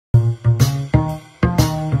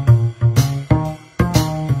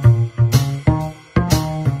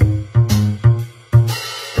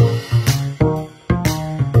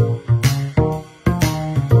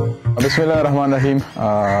الرحمن الرحیم.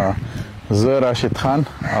 زه راشد خان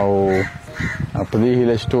او په دې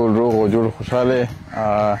هیله چې ټول روغ او جوړ خوشحاله.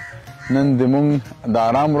 نن د مونږ د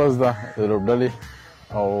آرام ورځ ده د لوبډلې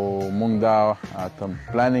او مونږ دا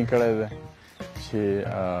پلانینګ کړی دی چې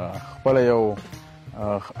خپله یو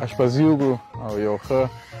اشپزي وکړو او یو ښه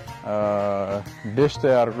ډش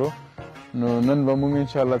تیار کړو. نو نن به مونږ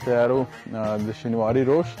انشاءالله تیارو د شینواري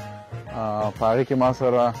روش. په هغې کې ما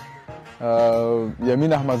سره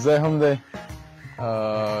یمین احمدزی هم دی،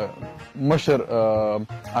 مشر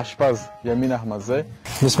اشپز یمین احمدزی.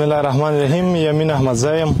 بسم الله الرحمن الرحیم. یمین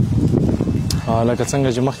احمدزی یم. لکه څنګه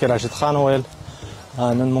چې مخکې راشد خان وویل،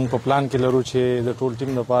 نن موږ په پلان کې لرو چې د ټول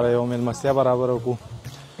ټیم لپاره یو میلمستیا برابره کړو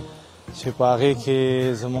چې په هغې کې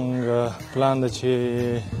زموږ پلان ده چې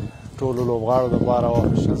ټولو لوبغاړو دپاره او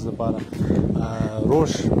اشپز دپاره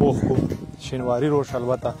روش پوخ کړو، شینواري روش.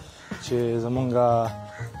 البته چې زموږ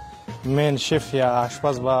مین شیف یا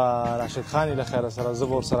اشپز به راشد خان له خیره سره، زه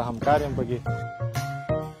به ورسره همکار یم پکې.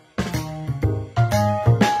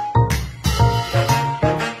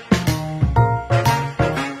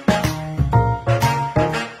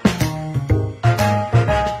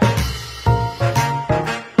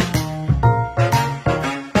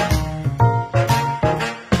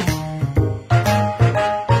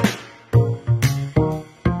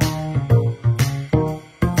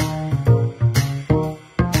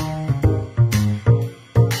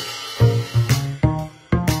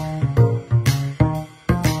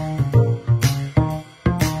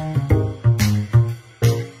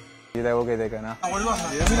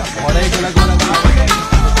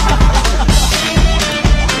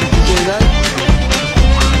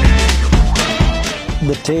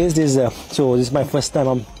 The taste is so this is my first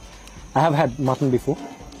time. I have had mutton before,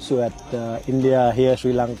 so at India, here,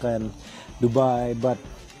 Sri Lanka and Dubai, but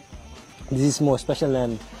this is more special,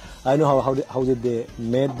 and I don't know how did they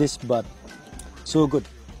made this, but so good.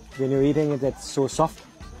 When you're eating it, it's so soft,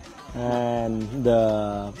 and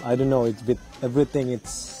I don't know, it's with everything,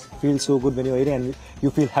 it's feels so good when you're eating and you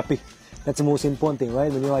feel happy. That's the most important thing,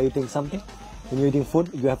 right? When you are eating something, when you're eating food,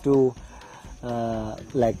 you have to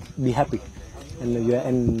like be happy.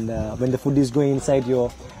 And when the food is going inside your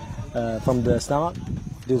from the stomach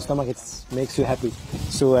to the stomach, it makes you happy.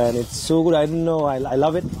 So and it's so good. I don't know. I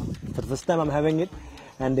love it. For the first time, I'm having it,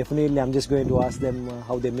 and definitely I'm just going to ask them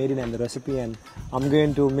how they made it and the recipe, and I'm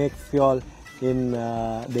going to make for you all in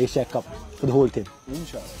the Asia Cup for the whole team.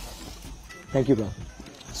 Inshallah. Thank you, bro.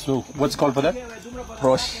 So what's called for that?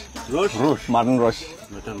 Rosh. Rosh. Mutton rosh.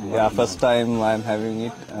 Yeah, first time I'm having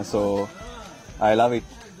it, so I love it.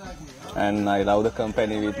 And I love the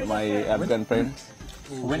company with my Afghan friends.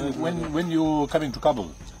 When you coming to Kabul?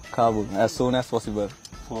 Kabul, as soon as possible.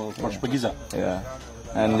 For Shpagiza? Yeah.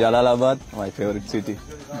 And Jalalabad, my favorite city.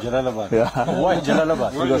 Jalalabad? Yeah. Why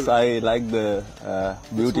Jalalabad? Because I like the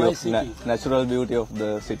beauty of natural beauty of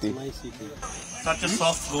the city. Such a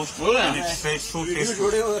soft roast and it's so tasty.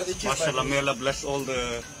 MashaAllah, may Allah bless all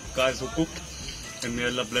the guys who cooked, and may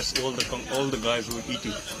Allah bless all the guys who are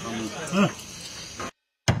eating.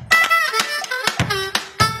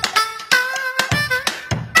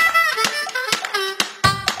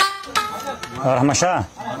 رحمشاه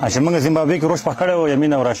چې موږ زیمبابوې کې روش پخ کړی و،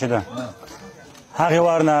 یمین او راشده، هغې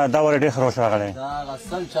وار نه دا وار ډېر ښه روش راغلی.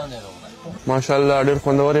 ماشاءالله ډېر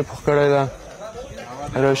خوندور یې پخ کړی ده.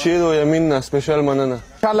 رشید او یمین نه سپیشل مننه.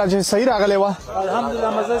 انشاءالله چې صحیح راغلی وه. الحمدلله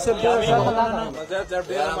مزه صاحب ډېره ښه مننه.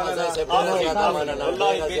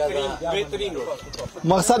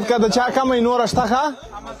 مقصد که د چا کمه یې نوره شته ښه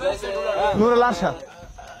نوره لاړ شه.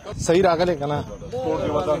 صحیح راغلی که نه؟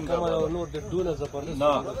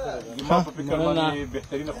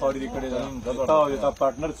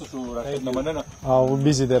 او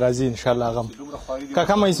بیزي دی راځي انشاءالله هغه هم که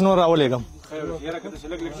کمه هېڅ نور راولېږم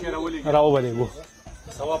راوبلېږو.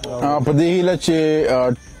 په دې هیله چې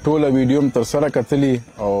ټوله ویډیو م تر سره کتلي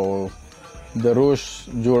او د روش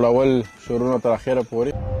جوړول شروع نه تر اخره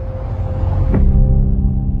پورې